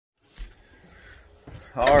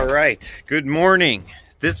All right, good morning.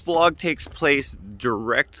 This vlog takes place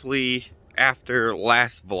directly after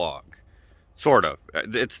last vlog. Sort of.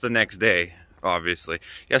 It's the next day, obviously.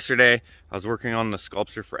 Yesterday, I was working on the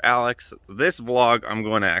sculpture for Alex. This vlog, I'm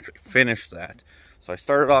going to actually finish that. So I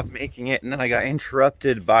started off making it, and then I got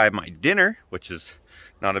interrupted by my dinner, which is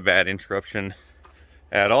not a bad interruption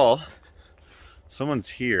at all. Someone's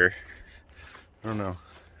here. I don't know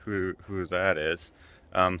who that is.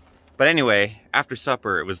 But anyway, after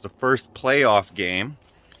supper, it was the first playoff game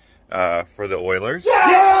for the Oilers.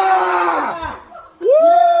 Yeah! Woo!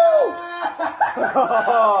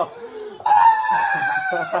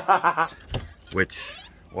 Which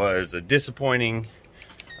was a disappointing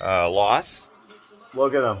loss.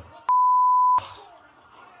 Look at him.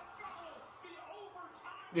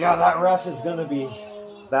 Yeah, that ref is gonna be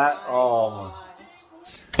that.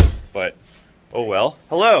 But oh well.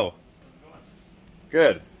 Hello.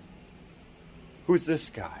 Good. Who's this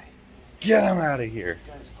guy? Get him out of here.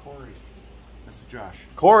 This guy's Corey. This is Josh.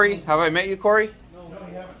 Corey, have I met you, Corey? No, you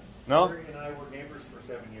haven't. No? Corey and I were neighbors for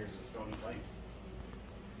 7 years at Stony Plains.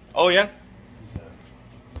 Oh yeah? He's a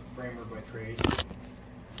framer by trade.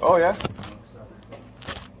 Oh yeah?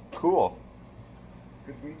 Cool.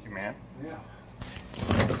 Good to meet you, man. Yeah.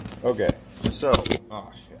 Okay, so,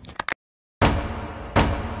 oh shit.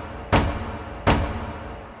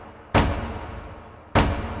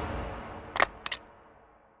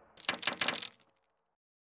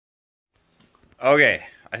 Okay,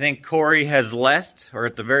 I think Corey has left, or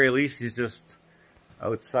at the very least, he's just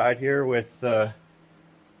outside here with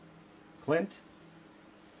Clint.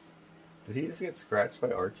 Did he just get scratched by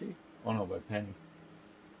Archie? Oh no, by Penny.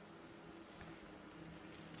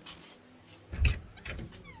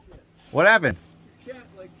 What happened? The cat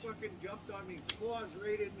like fucking jumped on me, claws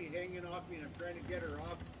right in me, hanging off me, and I'm trying to get her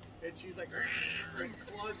off, and she's like, and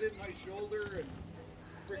claws in my shoulder, and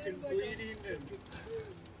freaking bleeding, and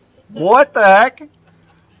What the heck?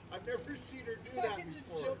 I've never seen her do that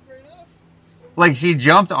before. Like she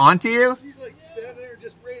jumped onto you? She's like standing there,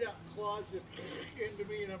 just right up, claws just into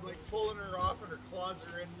me, and I'm like pulling her off, and her claws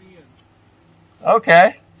are in me, and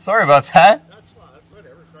Okay, sorry about that. that's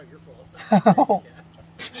whatever, it's not your fault.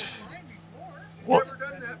 Well- Never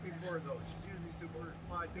done that before though. She's usually super.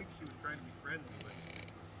 Well, I think she was trying to be friendly,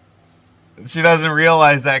 but She doesn't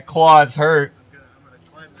realize that claws hurt. I'm gonna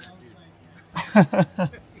climb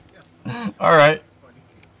that dude. All right. That's funny.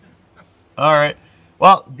 All right.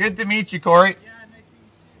 Well, good to meet you, Corey. Yeah, nice meeting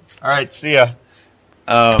you. All right, see ya.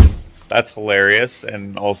 That's hilarious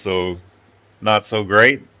and also not so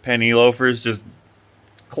great. Penny loafers just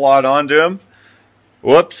clawed onto him.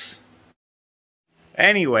 Whoops.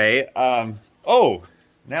 Anyway, oh,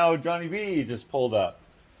 now Johnny B just pulled up.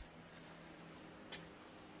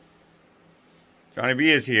 Johnny B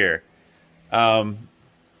is here. But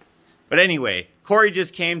anyway, Corey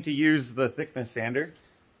just came to use the thickness sander,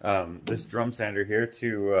 this drum sander here,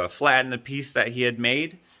 to flatten the piece that he had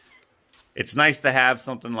made. It's nice to have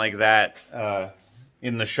something like that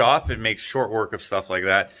in the shop. It makes short work of stuff like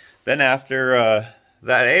that. Then after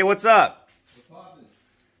that, hey, what's up?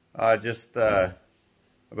 Just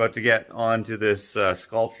about to get onto this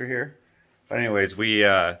sculpture here. But anyways, we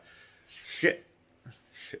shit.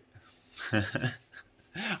 I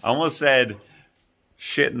almost said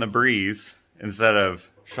shit in the breeze instead of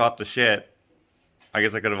shot the shit. I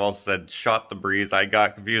guess I could have also said shot the breeze. I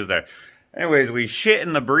got confused there. Anyways, we shit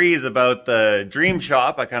in the breeze about the dream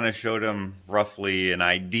shop. I kind of showed him roughly an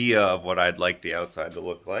idea of what I'd like the outside to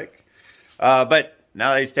look like. But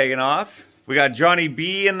now that he's taken off, we got Johnny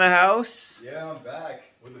B in the house. Yeah, I'm back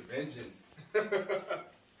with a vengeance.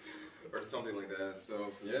 Or something like that.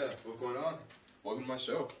 So, yeah, what's going on? Welcome to my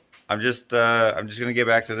show. I'm just gonna get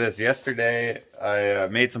back to this. Yesterday, I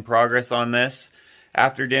made some progress on this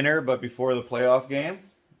after dinner, but before the playoff game.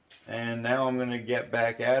 And now I'm gonna get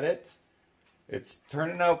back at it. It's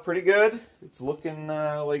turning out pretty good. It's looking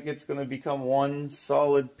like it's gonna become one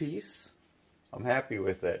solid piece. I'm happy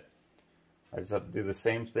with it. I just have to do the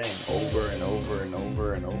same thing over and over and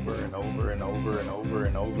over and over and over and over and over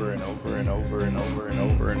and over and over and over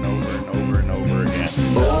and over and over and over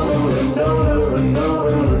and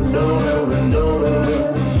over and over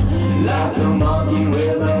again. Like a monkey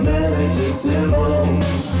with a miniature symbol.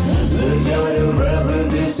 The joy of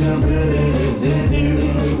repetition really is in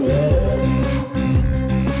you.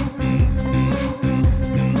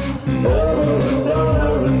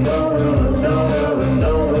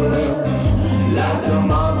 Like a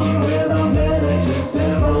monkey with a miniature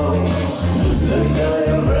symbol. The joy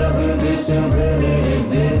of repetition really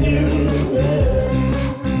is in you.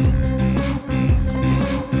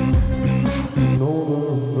 No.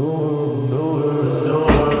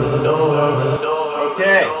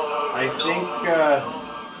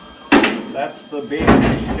 the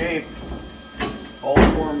basic shape all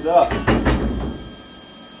formed up.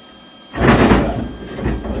 I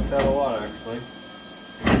like that a lot, actually.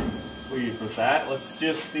 Pleased with that. Let's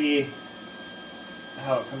just see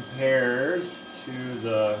how it compares to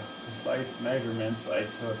the precise measurements I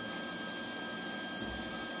took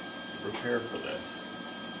to prepare for this.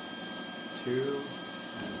 2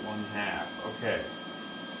 1/2. Okay.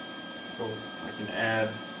 So I can add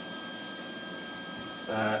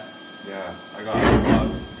that. Yeah, I got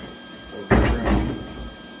lots of room.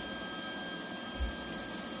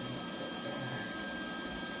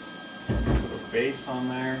 Put a base on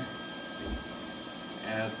there.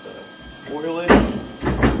 Add the foliage.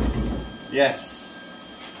 Yes.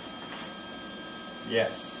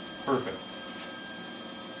 Yes. Perfect.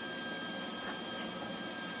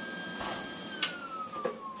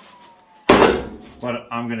 But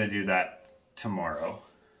I'm gonna do that tomorrow.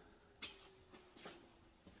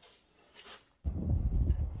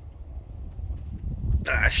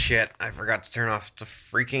 Ah, shit. I forgot to turn off the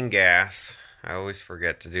freaking gas. I always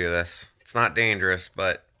forget to do this. It's not dangerous,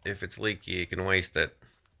 but if it's leaky, you can waste it.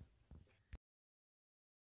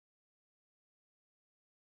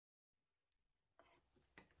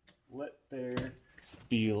 Let there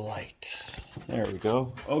be light. There we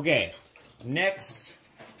go. Okay. Next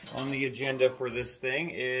on the agenda for this thing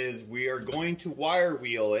is we are going to wire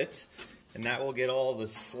wheel it, and that will get all the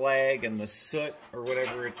slag and the soot or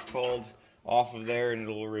whatever it's called off of there, and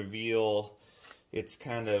it'll reveal its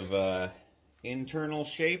kind of internal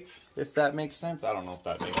shape, if that makes sense. I don't know if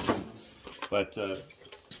that makes sense, but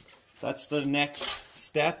that's the next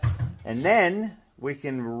step, and then we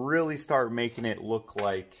can really start making it look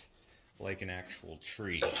like an actual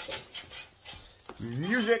tree.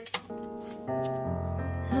 Music.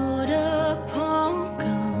 Load up on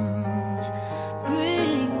guns,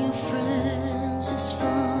 bring your friends, it's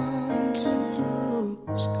fun to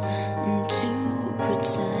lose and to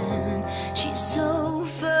pretend she's so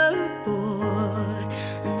overboard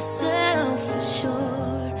and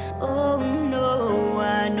self-assured. Oh no,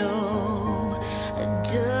 I know a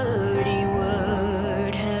dirty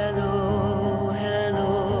word. Hello,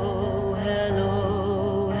 hello,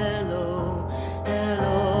 hello, hello,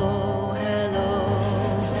 hello, hello.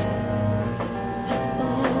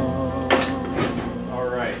 Oh. All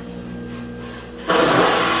right.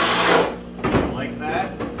 Like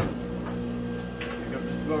that. I think I'm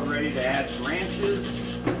just about ready to add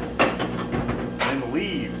branches and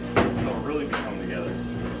leaves. They'll really become together.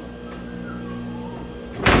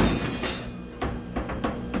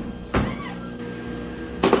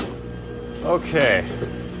 Okay.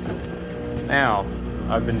 Now,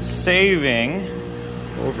 I've been saving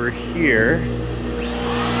over here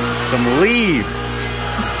some leaves.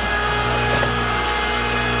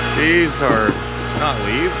 These are not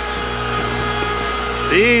leaves.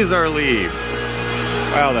 These are leaves.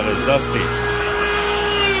 Wow, that is dusty.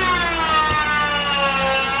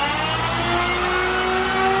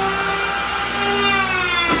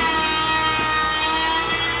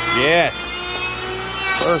 Yes.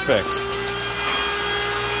 Perfect.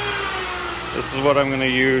 This is what I'm going to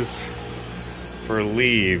use for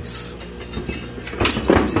leaves.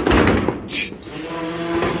 This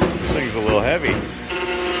thing's a little heavy.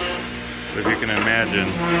 But if you can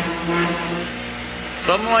imagine,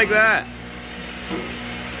 something like that.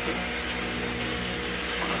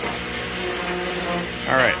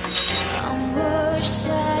 All right. I'm worse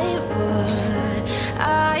at what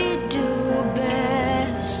I do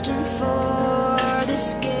best, and for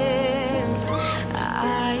this gift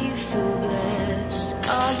I feel blessed.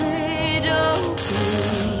 A little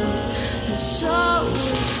bit, and so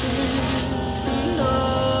it's been, and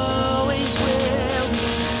always will,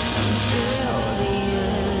 until the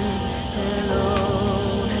end. Hello,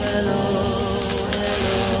 hello,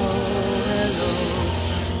 hello, hello,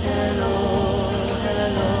 hello,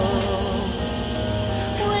 hello.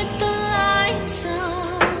 With the lights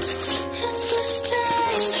on, it's this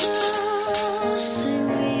dangerous. Here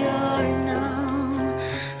we are now,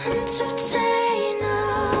 entertain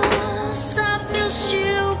us. I feel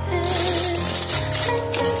stupid and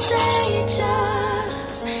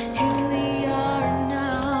contagious. Here we are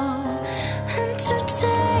now,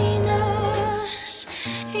 entertain us.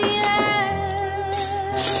 Yeah.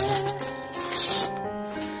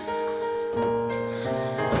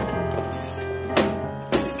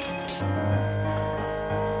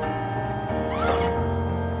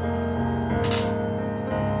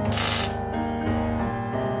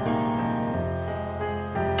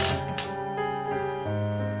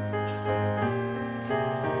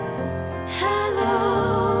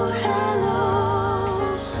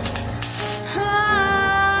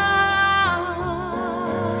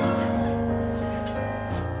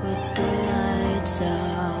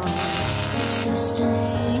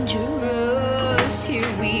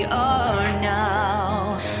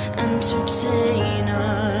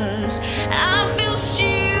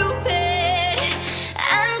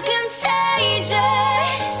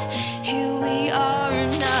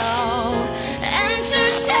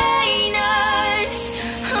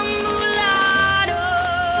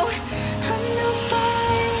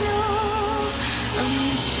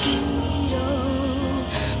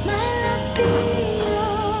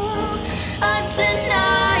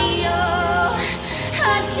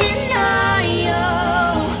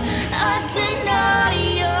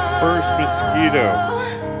 mosquito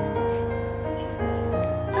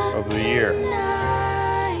of the year.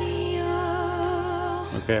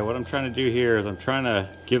 Okay, what I'm trying to do here is I'm trying to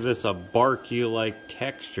give this a barky-like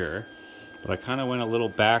texture, but I kind of went a little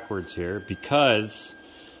backwards here because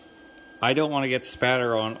I don't want to get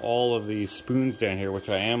spatter on all of these spoons down here, which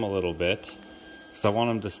I am a little bit, because I want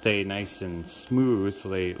them to stay nice and smooth so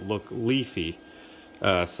they look leafy.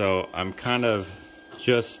 So I'm kind of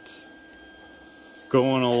just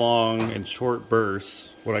going along in short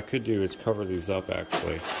bursts. What I could do is cover these up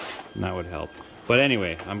actually, and that would help. But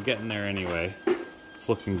anyway, I'm getting there anyway. It's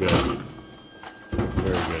looking good.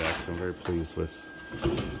 Very good, actually. I'm very pleased with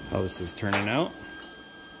how this is turning out.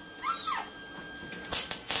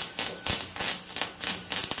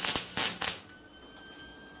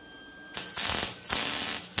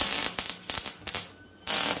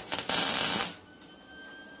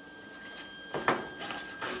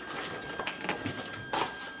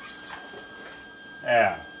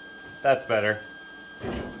 Yeah, that's better.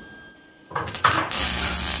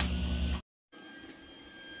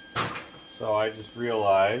 So I just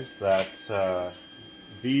realized that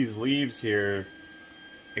these leaves here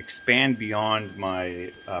expand beyond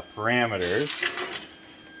my parameters.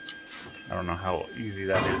 I don't know how easy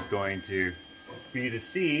that is going to be to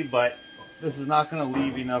see, but this is not going to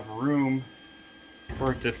leave enough room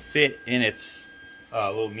for it to fit in its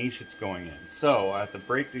little niche it's going in. So I have to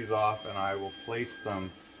break these off and I will place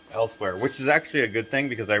them elsewhere, which is actually a good thing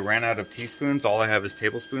because I ran out of teaspoons. All I have is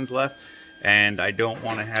tablespoons left, and I don't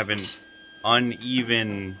want to have an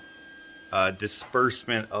uneven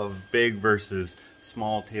disbursement of big versus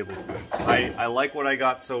small tablespoons. I like what I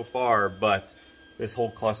got so far, but this whole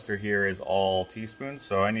cluster here is all teaspoons,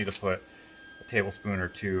 so I need to put a tablespoon or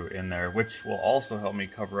two in there, which will also help me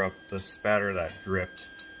cover up the spatter that dripped,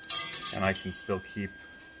 and I can still keep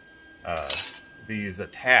these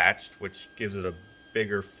attached, which gives it a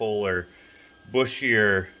bigger, fuller,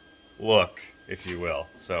 bushier look, if you will.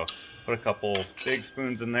 So put a couple big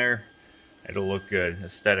spoons in there. It'll look good.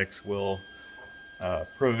 Aesthetics will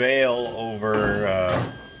prevail over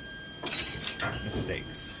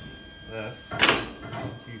mistakes. This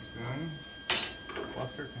teaspoon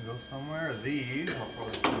cluster can go somewhere. These, I'll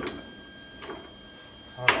probably cut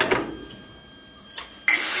off.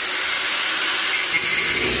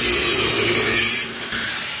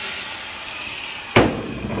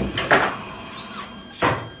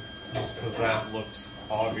 Just because that looks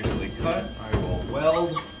obviously cut, I will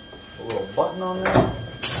weld a little button on there.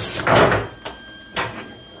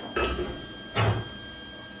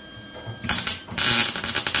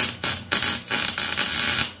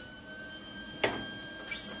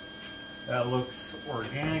 That looks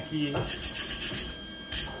organic-y.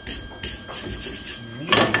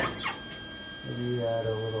 Maybe add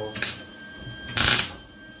a little.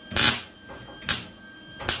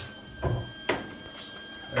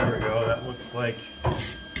 There we go. That looks like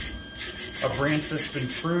a branch that's been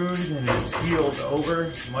pruned and is healed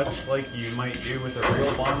over, much like you might do with a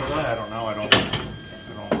real bonsai. I don't know. I don't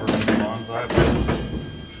work with bonsai,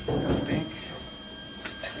 but I think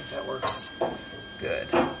that works good.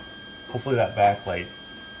 Hopefully that backlight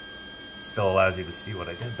still allows you to see what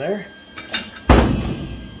I did there.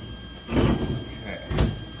 Okay,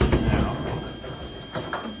 now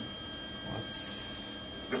let's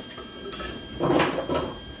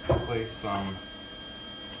place some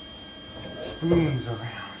spoons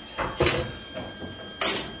around.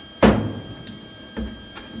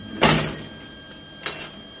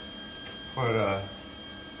 Put a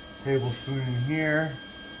tablespoon in here.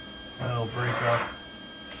 That'll break up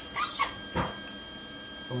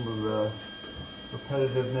some of the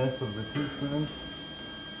repetitiveness of the teaspoons.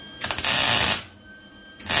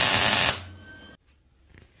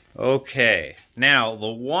 Okay, now the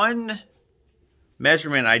one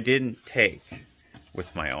measurement I didn't take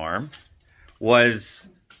with my arm was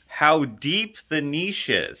how deep the niche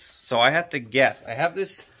is. So I have to guess. I have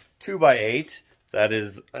this 2x8 that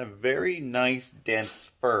is a very nice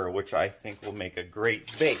dense fir, which I think will make a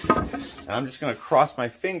great base. And I'm just going to cross my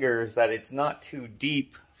fingers that it's not too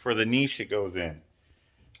deep for the niche it goes in.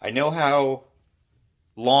 I know how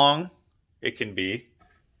long it can be,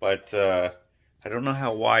 but I don't know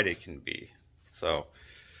how wide it can be. So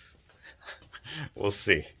we'll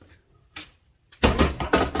see.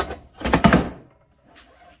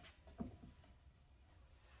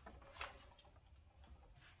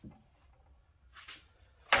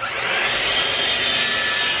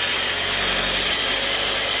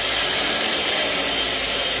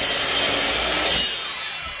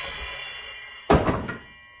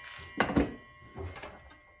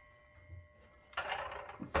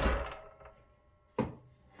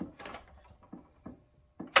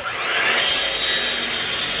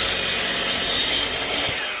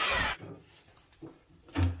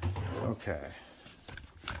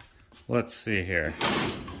 Let's see here.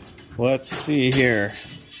 Let's see here.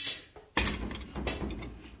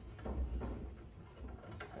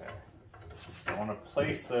 Okay. I want to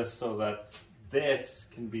place this so that this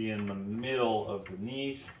can be in the middle of the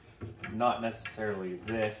niche, not necessarily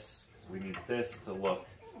this, because we need this to look.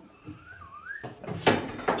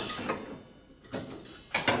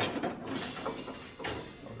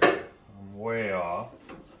 Okay, I'm way off.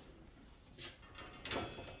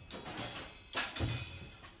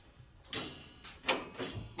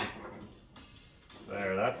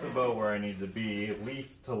 There, that's about where I need to be,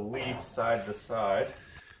 leaf to leaf, side to side.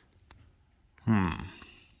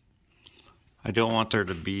 I don't want there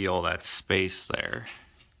to be all that space there.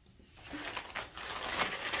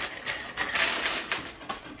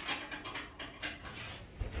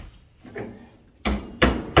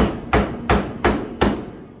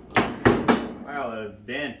 Wow, that is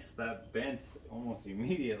dense. That bent almost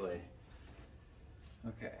immediately.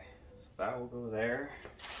 Okay, so that will go there.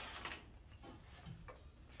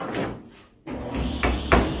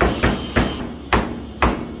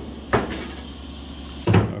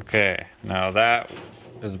 Okay, now that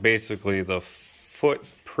is basically the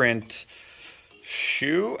footprint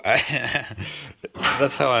shoe.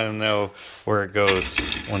 That's how I know where it goes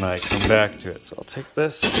when I come back to it. So I'll take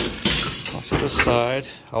this off to the side.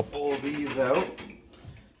 I'll pull these out.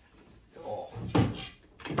 Oh,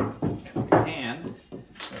 and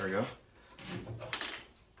there we go.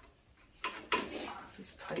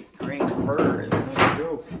 This tight grained fur is no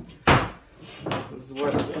joke. This is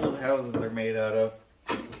what old houses are made out of.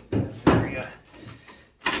 This area.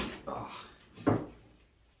 Oh.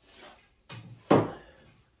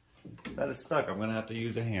 That is stuck. I'm gonna have to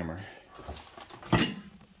use a hammer.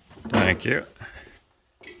 Thank you.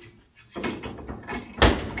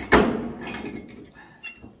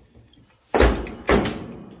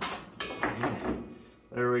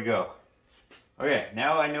 There we go. Okay,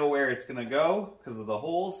 now I know where it's gonna go because of the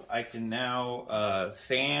holes. I can now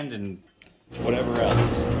sand and whatever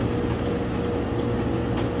else.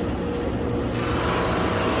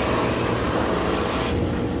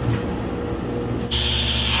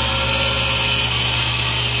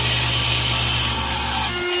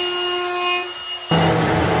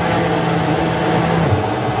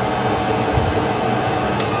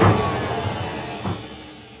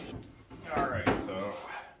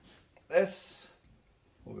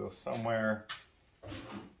 Somewhere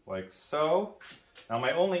like so. Now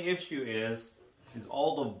my only issue is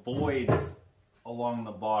all the voids along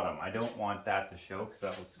the bottom. I don't want that to show because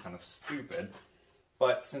that looks kind of stupid.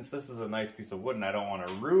 But since this is a nice piece of wood and I don't want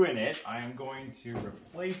to ruin it, I am going to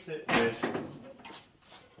replace it with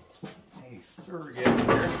a surrogate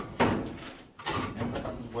here. And this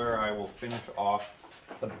is where I will finish off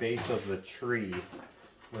the base of the tree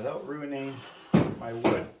without ruining my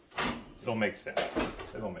wood. It'll make sense.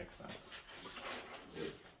 It'll make sense.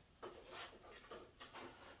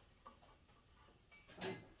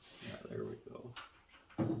 Yeah, there we go.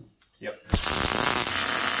 Yep.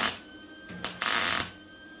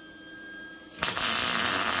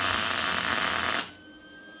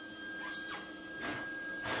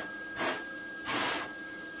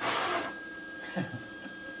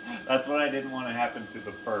 That's what I didn't want to happen to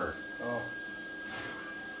the fur. Oh.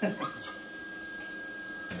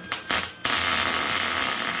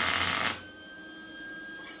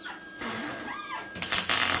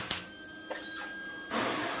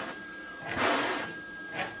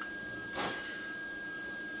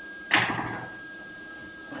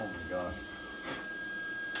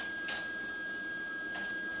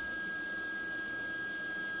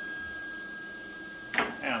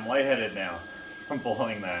 I'm lightheaded now from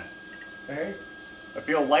blowing that. Hey? I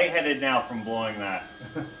feel lightheaded now from blowing that.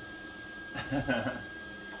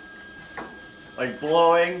 Like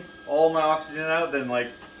blowing all my oxygen out, then like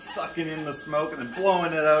sucking in the smoke and then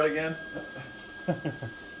blowing it out again.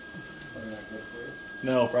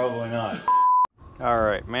 No, probably not.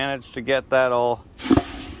 Alright, managed to get that all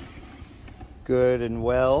good and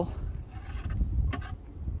well.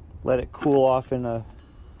 Let it cool off in a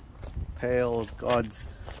pail of God's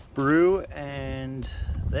brew, and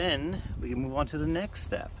then we can move on to the next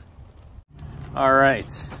step. All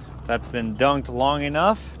right, that's been dunked long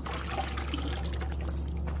enough.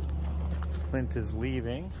 Clint is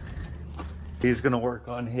leaving. He's gonna work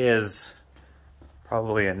on his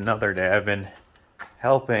probably another day. I've been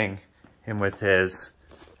helping him with his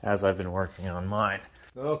as I've been working on mine.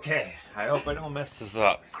 Okay, I hope I don't mess this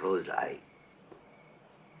up. Close eye.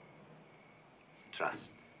 Trust.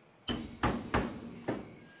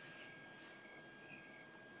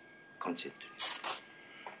 Concentrate.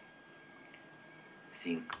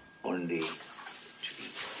 Think only tree.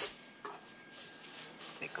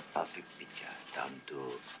 a perfect picture down to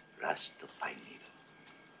rust fine needle.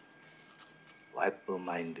 Wipe your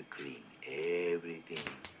mind clean, everything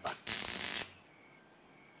but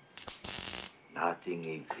nothing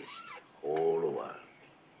exists, whole world,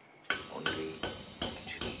 only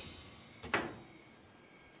tree.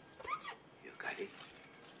 You got it?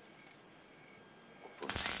 Open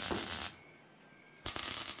it.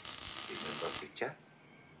 Remember picture?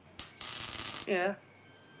 Yeah.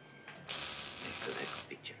 Make the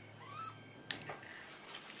picture.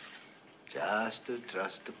 Just to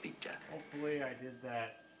trust the picture. Hopefully I did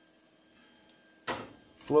that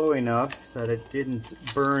slow enough that it didn't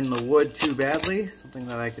burn the wood too badly. Something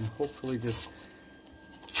that I can hopefully just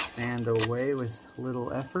sand away with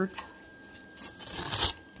little effort.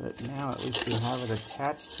 But now at least we have it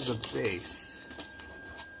attached to the base.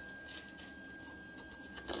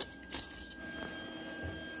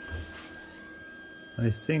 I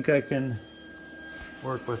think I can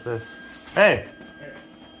work with this. Hey!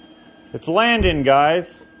 It's Landon,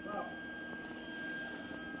 guys.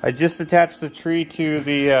 I just attached the tree to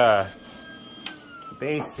the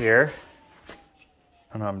base here,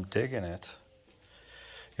 and I'm digging it.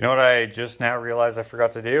 You know what I just now realized I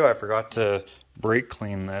forgot to do? I forgot to brake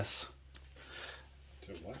clean this.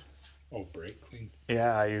 To what? Oh, brake clean?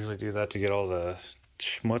 Yeah, I usually do that to get all the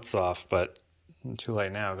schmutz off, but too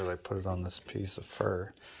late now because I put it on this piece of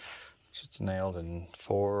fur. It's nailed in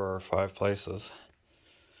 4 or 5 places.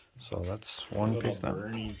 So that's one piece now.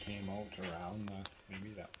 Burning came out around that. Maybe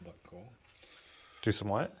that would look cool. Do some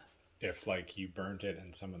what? If like you burnt it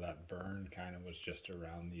and some of that burn kind of was just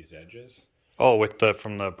around these edges. Oh, with the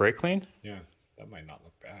from the brake clean? Yeah, that might not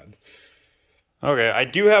look bad. Okay, I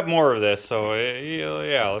do have more of this, so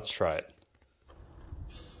yeah, let's try it.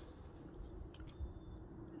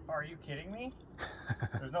 Are you kidding me?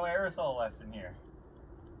 There's no aerosol left in here.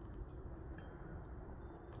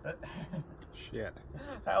 Shit.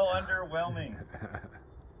 How underwhelming.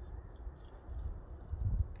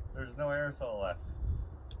 There's no aerosol left.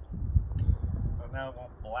 So now it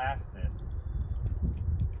won't blast it.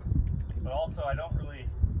 But also I don't really...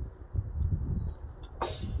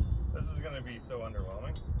 This is going to be so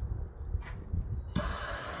underwhelming.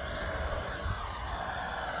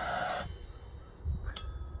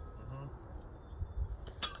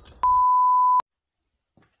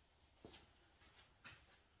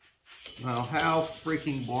 Well, how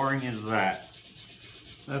freaking boring is that?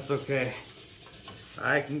 That's okay.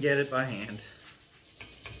 I can get it by hand.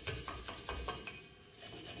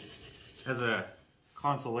 As a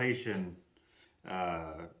consolation,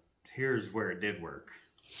 here's where it did work.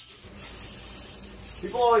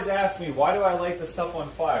 People always ask me, why do I light the stuff on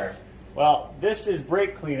fire? Well, this is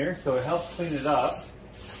brake cleaner, so it helps clean it up.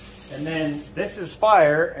 And then this is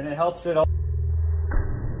fire, and it helps it all.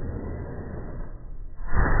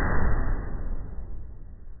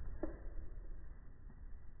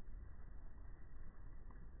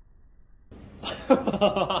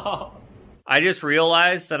 I just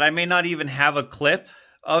realized that I may not even have a clip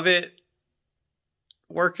of it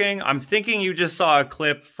working. I'm thinking you just saw a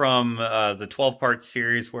clip from the 12-part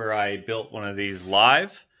series where I built one of these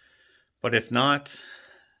live. But if not,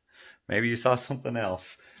 maybe you saw something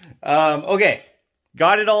else. Okay,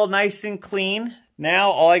 got it all nice and clean.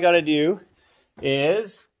 Now all I gotta do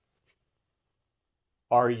is...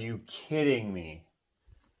 Are you kidding me?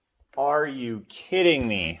 Are you kidding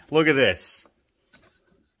me? Look at this.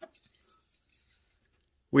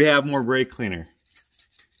 We have more brake cleaner.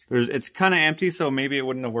 It's kind of empty, so maybe it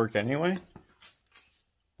wouldn't have worked anyway.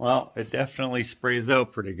 Well, it definitely sprays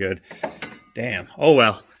out pretty good. Damn. Oh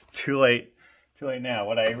well. Too late. Too late now.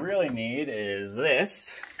 What I really need is this.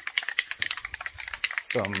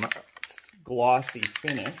 Some glossy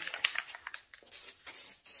finish.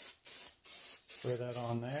 Spray that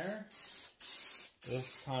on there.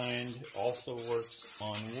 This kind also works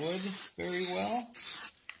on wood very well.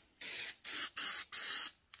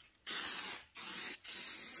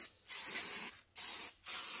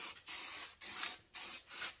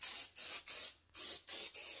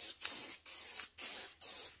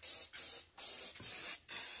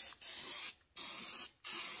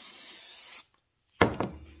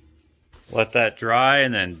 Let that dry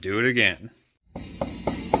and then do it again.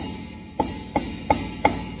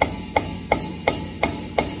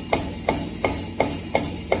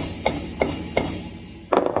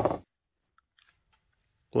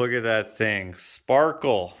 Look at that thing.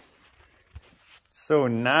 Sparkle. So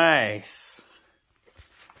nice.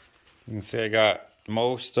 You can see I got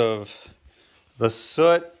most of the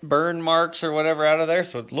soot, burn marks or whatever out of there,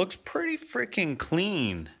 so it looks pretty freaking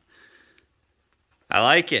clean. I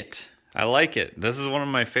like it. I like it. This is one of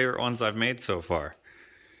my favorite ones I've made so far.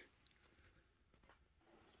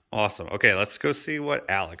 Awesome. Okay, let's go see what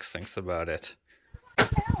Alex thinks about it.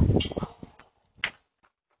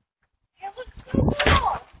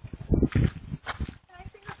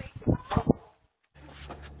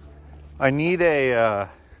 I need a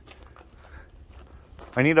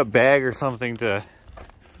bag or something to.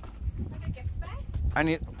 Like a gift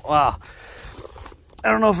bag? Well,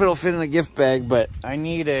 I don't know if it'll fit in a gift bag, but I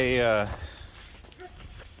need a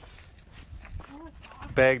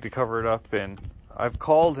bag to cover it up in. I've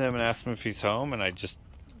called him and asked him if he's home, and I just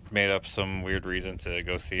made up some weird reason to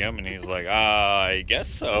go see him, and he's like, I guess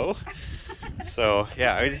so. So,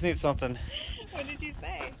 yeah, I just need something. What did you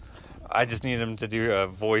say? I just need him to do a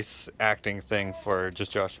voice acting thing for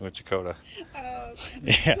Just Joshing with Jakota. Oh.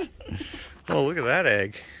 Yeah. Oh, look at that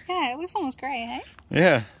egg. Yeah, it looks almost gray, hey?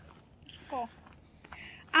 Yeah. It's cool.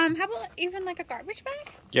 How about even like a garbage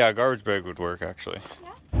bag? Yeah, a garbage bag would work, actually.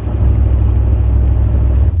 Yeah.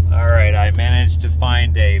 Alright, I managed to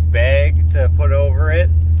find a bag to put over it.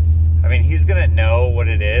 I mean, he's gonna know what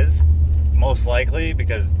it is, most likely,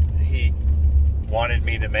 because he wanted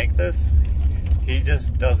me to make this. He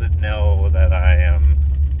just doesn't know that I am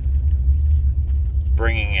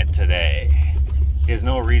bringing it today. He has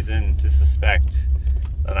no reason to suspect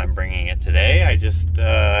that I'm bringing it today. I just,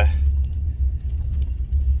 I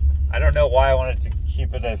don't know why I wanted to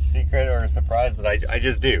keep it a secret or a surprise, but I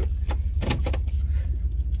just do.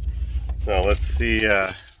 So let's see how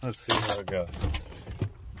it goes.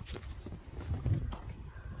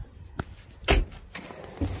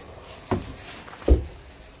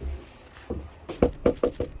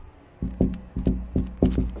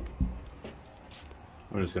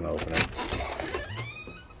 I'm just gonna open it.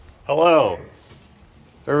 Hello.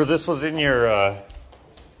 This was in your.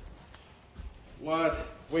 What?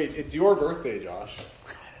 Wait, it's your birthday, Josh.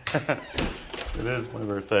 It is my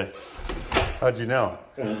birthday. How'd you know?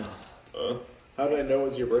 How did I know it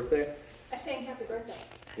was your birthday? I sang happy birthday.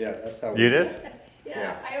 Yeah, that's how. You did?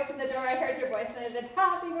 Yeah, I opened the door, I heard your voice, and I said,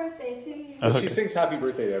 happy birthday to you. Well, she sings happy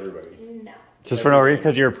birthday to everybody. No. Just for no reason,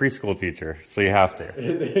 because you're a preschool teacher, so you have to.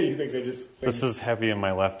 You think they just sing? This is heavy in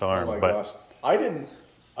my left arm, Oh my but gosh.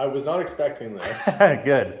 I was not expecting this.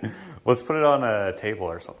 good. Let's put it on a table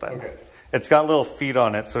or something. Okay. It's got little feet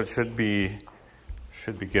on it, so it should be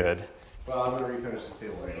good. Well, I'm gonna refinish this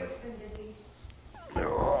table anyway.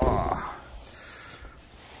 Oh.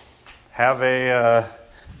 Have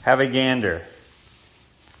a gander.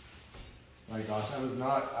 My gosh,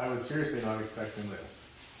 I was seriously not expecting this.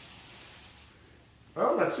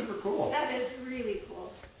 Oh, that's super cool. That is really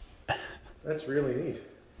cool. That's really neat.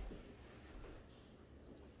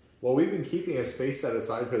 Well, we've been keeping a space set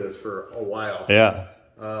aside for this for a while. Yeah.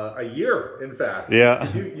 A year, in fact. Yeah.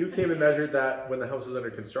 You came and measured that when the house was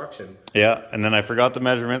under construction. Yeah, and then I forgot the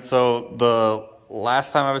measurement. So the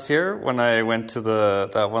last time I was here, when I went to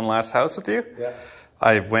that one last house with you, Yeah.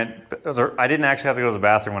 I didn't actually have to go to the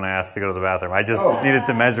bathroom when I asked to go to the bathroom. I just needed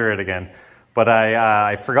to measure it again. But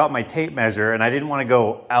I forgot my tape measure, and I didn't want to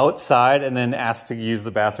go outside and then ask to use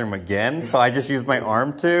the bathroom again. So I just used my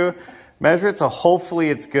arm to measure it. So hopefully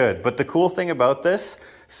it's good. But the cool thing about this,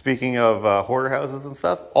 speaking of hoarder houses and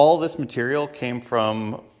stuff, all this material came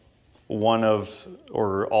from one of,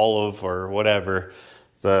 or all of, or whatever,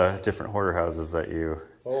 the different hoarder houses that you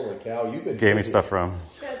Holy cow, you've been gave me busy. stuff from.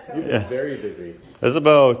 You've been very busy. It was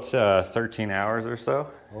about 13 hours or so.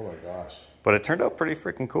 Oh my gosh. But it turned out pretty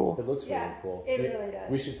freaking cool. It looks really cool. It really does.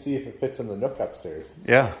 We should see if it fits in the nook upstairs.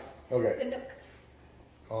 Yeah. Okay. The nook.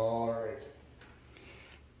 All right.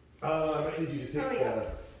 I might need you to take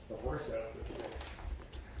the horse out.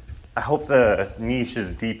 I hope the niche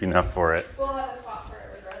is deep enough for it. We'll have a spot for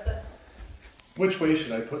it regardless. Which way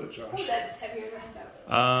should I put it, Josh? Oh, that's heavier than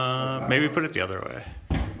I thought. Maybe put it the other way.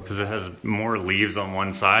 Because it has more leaves on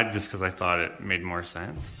one side, just because I thought it made more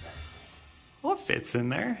sense. What fits in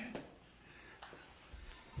there?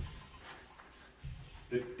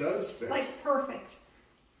 It does fit. Like perfect.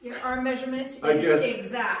 Your arm measurement is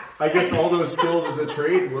exact. I guess all those skills as a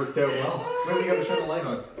trade worked out well. Maybe you gotta turn the light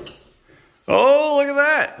on. Oh, look at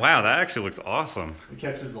that. Wow, that actually looks awesome. It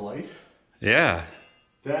catches the light? Yeah.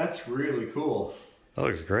 That's really cool. That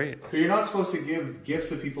looks great. But you're not supposed to give gifts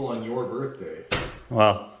to people on your birthday.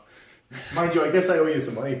 Well. Mind you, I guess I owe you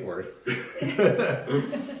some money for it.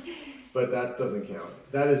 But that doesn't count.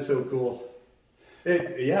 That is so cool.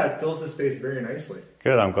 It fills the space very nicely.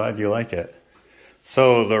 Good, I'm glad you like it.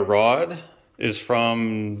 So the rod is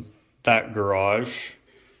from that garage.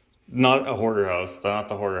 Not a hoarder house. Not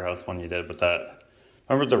the hoarder house one you did, but that.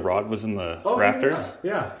 Remember the rod was in the rafters?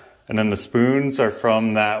 Yeah. And then the spoons are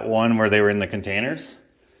from that one where they were in the containers.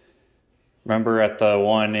 Remember at the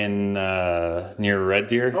one in near Red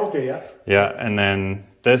Deer? Okay, yeah. Yeah, and then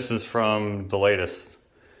this is from the latest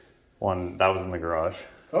one that was in the garage.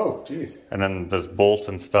 Oh, geez. And then this bolt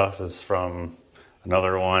and stuff is from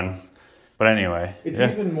another one. But anyway. It's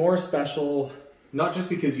even more special, not just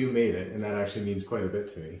because you made it, and that actually means quite a bit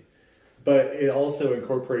to me, but it also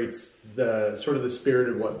incorporates the sort of the spirit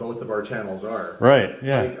of what both of our channels are. Right,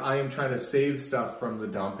 yeah. Like, I am trying to save stuff from the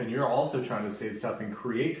dump, and you're also trying to save stuff and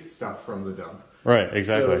create stuff from the dump. Right,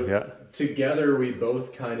 exactly, So yeah. Together, we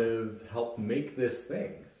both kind of help make this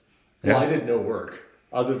thing. Well, I did no work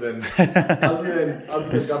other than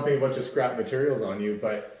dumping a bunch of scrap materials on you,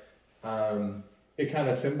 but it kind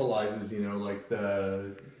of symbolizes, you know, like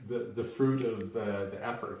the fruit of the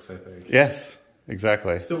efforts, I think. Yes,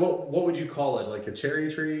 exactly. So what would you call it? Like a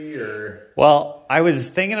cherry tree, or? Well, I was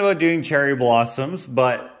thinking about doing cherry blossoms,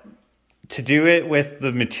 but to do it with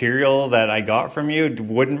the material that I got from you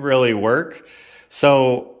wouldn't really work.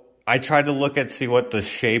 So I tried to see what the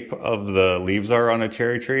shape of the leaves are on a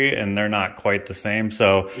cherry tree, and they're not quite the same.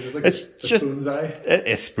 So Is this like it's a just spoon's eye?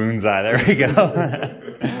 It's spoon's eye. There we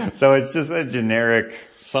go. So it's just a generic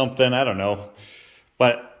something. I don't know,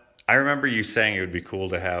 but I remember you saying it would be cool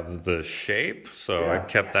to have the shape, so I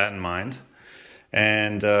kept that in mind.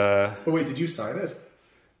 And but wait, did you sign it?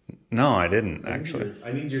 No, I didn't actually.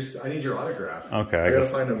 I need your autograph. Okay, I gotta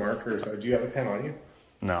find a marker. So, do you have a pen on you?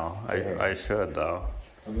 No, I should though.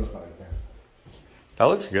 I'm gonna find a pen. That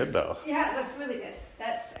looks good though. Yeah, it looks really good.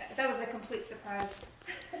 That was a complete surprise.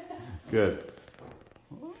 Good.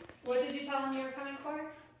 What did you tell him you were coming for?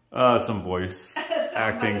 Some voice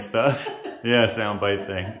acting stuff. Yeah, soundbite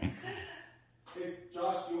thing. Hey,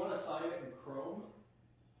 Josh, do you want to sign it in Chrome?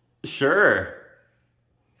 Sure.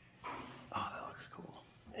 Oh, that looks cool.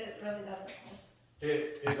 It really does look cool.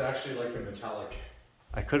 It is actually like a metallic.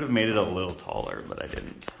 I could have made it a little taller, but I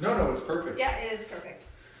didn't. No, it's perfect. Yeah, it is perfect.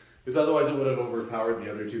 Because otherwise it would have overpowered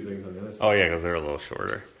the other two things on the other side. Oh yeah, because they're a little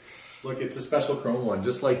shorter. Look, it's a special chrome one,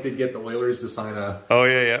 just like they'd get the Oilers to sign a... Oh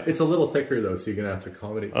yeah, yeah. It's a little thicker though, so you're going to have to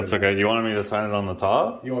accommodate. That's okay. You wanted me to sign it on the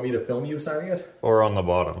top? You want me to film you signing it? Or on the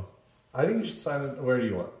bottom? I think you should sign it, where do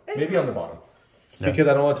you want? Maybe on the bottom. Yeah. Because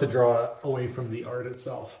I don't want to draw away from the art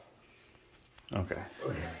itself. Okay.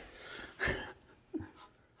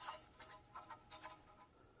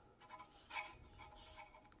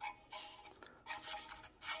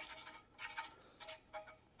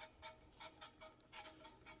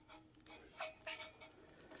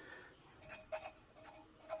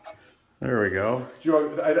 There we go.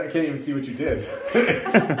 I can't even see what you did.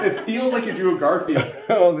 It feels like you drew a Garfield.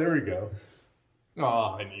 Oh, there we go.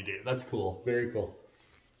 Oh, and you did. That's cool. Very cool.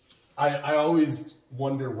 I always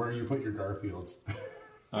wonder where you put your Garfields.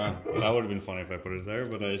 That would have been funny if I put it there,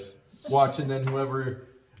 but I... Watch, and then whoever...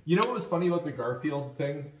 You know what was funny about the Garfield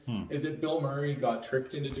thing? Is that Bill Murray got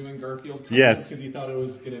tricked into doing Garfield? Yes. Because he thought it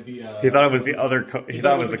was going to be a... He thought it was the other... he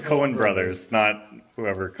thought it was the Coen brothers, not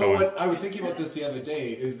whoever Coen... But what I was thinking about this the other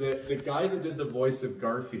day is that the guy that did the voice of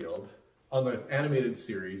Garfield on the animated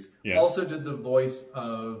series also did the voice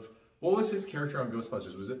of... What was his character on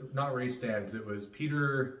Ghostbusters? Was it not Ray Stantz? It was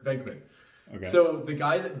Peter Venkman. Okay. So the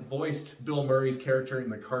guy that voiced Bill Murray's character in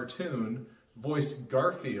the cartoon voiced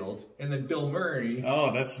Garfield, and then Bill Murray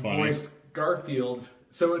voiced Garfield.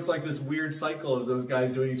 So it's like this weird cycle of those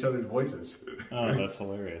guys doing each other's voices. Oh, that's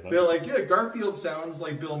hilarious. They're like, yeah, Garfield sounds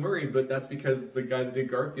like Bill Murray, but that's because the guy that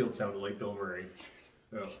did Garfield sounded like Bill Murray.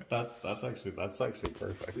 Oh. That's actually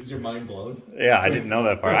perfect. Is your mind blown? Yeah, I didn't know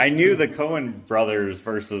that part. I knew the Coen brothers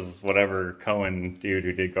versus whatever Coen dude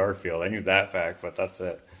who did Garfield. I knew that fact, but that's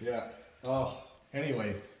it. Yeah. Oh,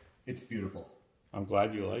 anyway, it's beautiful. I'm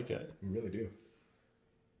glad you like it. You really do.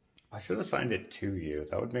 I should have signed it to you.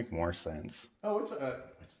 That would make more sense. Oh, it's fine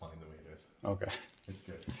the way it is. Okay. It's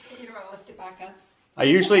good. You're going to lift it back up. I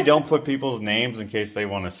usually don't put people's names in case they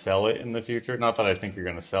want to sell it in the future. Not that I think you're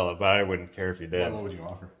going to sell it, but I wouldn't care if you did. Well, what would you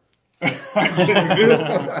offer? I'm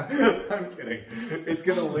kidding. I'm kidding. It's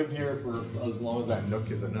going to live here for as long as that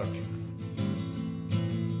nook is a nook.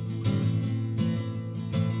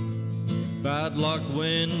 Bad luck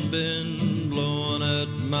wind been blowing at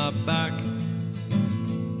my back.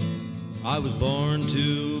 I was born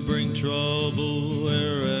to bring trouble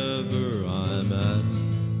wherever I'm at.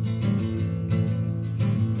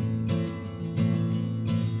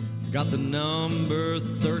 Got the number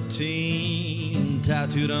 13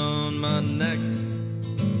 tattooed on my neck.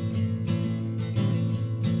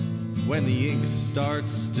 When the ink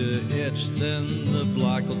starts to itch, then the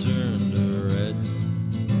black will turn to red.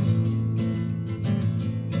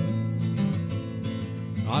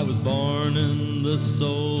 I was born in the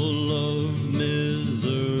soul of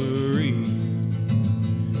misery.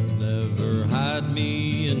 Never had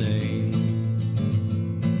me a name.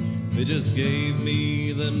 They just gave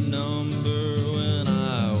me the number when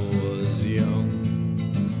I was young.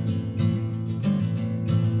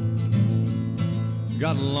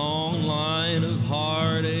 Got a long line of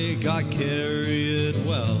heartache, I carry it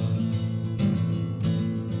well.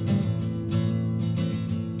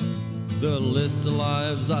 The list of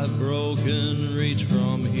lives I've broken reach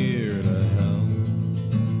from here to hell.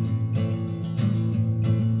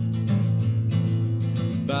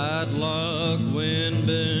 Bad luck, wind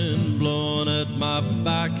been blowing at my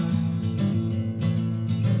back.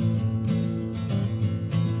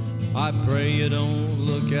 I pray you don't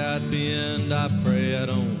look at the end, I pray I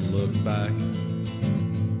don't look back.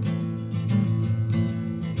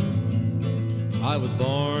 I was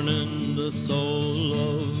born in the soul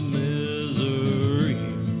of misery,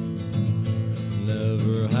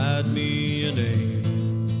 never had me a name.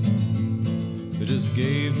 They just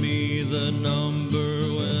gave me the number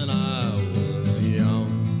when I was young.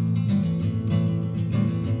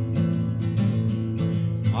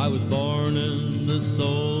 I was born in the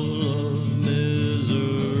soul of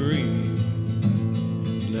misery,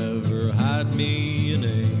 never had me a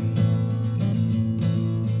name.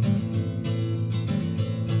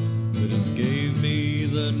 They just gave me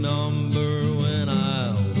the number when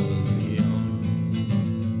I was young.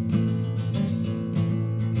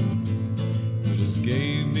 They just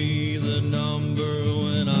gave me the number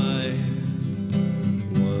when I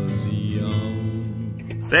was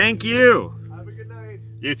young. Thank you. Have a good night.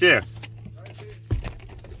 You too.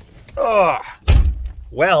 Oh,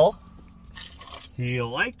 well, he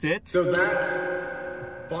liked it. So that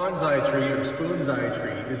bonsai tree or spoonsai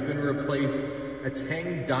tree is going to replace a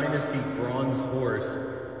Tang Dynasty bronze horse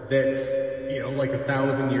that's, you know, like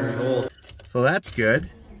 1,000 years old. So that's good.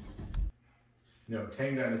 No,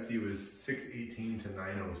 Tang Dynasty was 618 to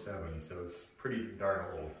 907, so it's pretty darn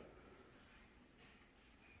old.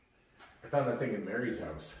 I found that thing in Mary's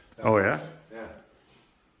house. Oh, yeah? Yeah.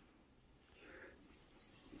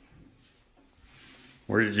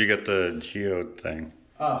 Where did you get the geode thing?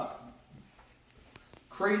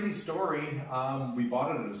 Crazy story. We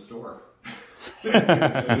bought it at a store.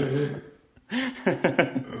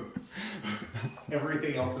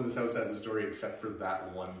 Everything else in this house has a story except for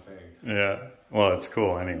that one thing. Yeah. Well, it's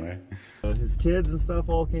cool anyway. His kids and stuff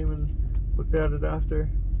all came and looked at it after.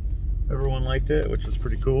 Everyone liked it, which was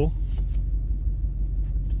pretty cool.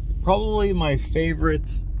 Probably my favorite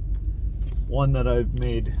one that I've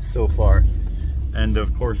made so far. And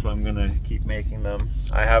of course I'm gonna keep making them.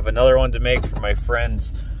 I have another one to make for my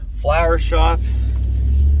friend's flower shop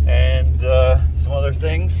and some other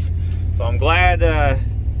things. So I'm glad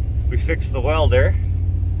we fixed the welder.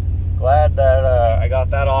 Glad that I got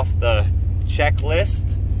that off the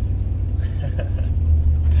checklist.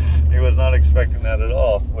 He was not expecting that at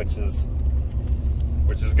all, which is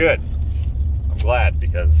good. I'm glad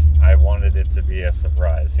because I wanted it to be a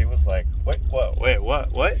surprise. He was like, wait,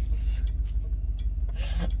 what?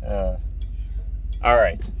 All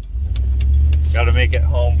right, got to make it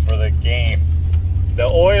home for the game. The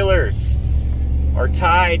Oilers are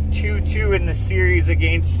tied 2-2 in the series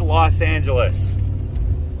against Los Angeles.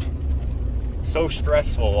 So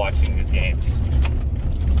stressful watching these games.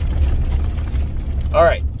 All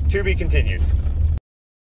right, to be continued.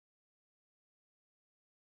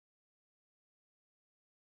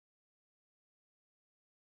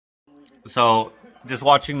 So, just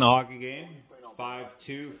watching the hockey game.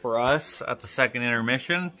 5-2 for us at the second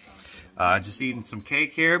intermission. Just eating some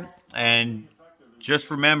cake here, and just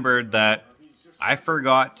remembered that I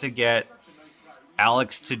forgot to get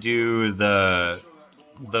Alex to do the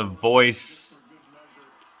voice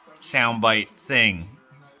soundbite thing.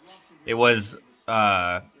 It was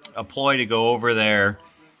a ploy to go over there,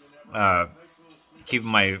 keeping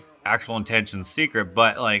my actual intentions secret,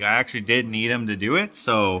 but like I actually did need him to do it,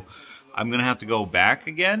 so I'm gonna have to go back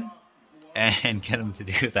again and get him to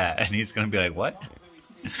do that, and he's gonna be like, what?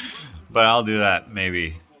 But I'll do that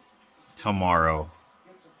maybe tomorrow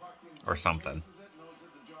or something.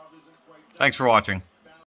 Thanks for watching.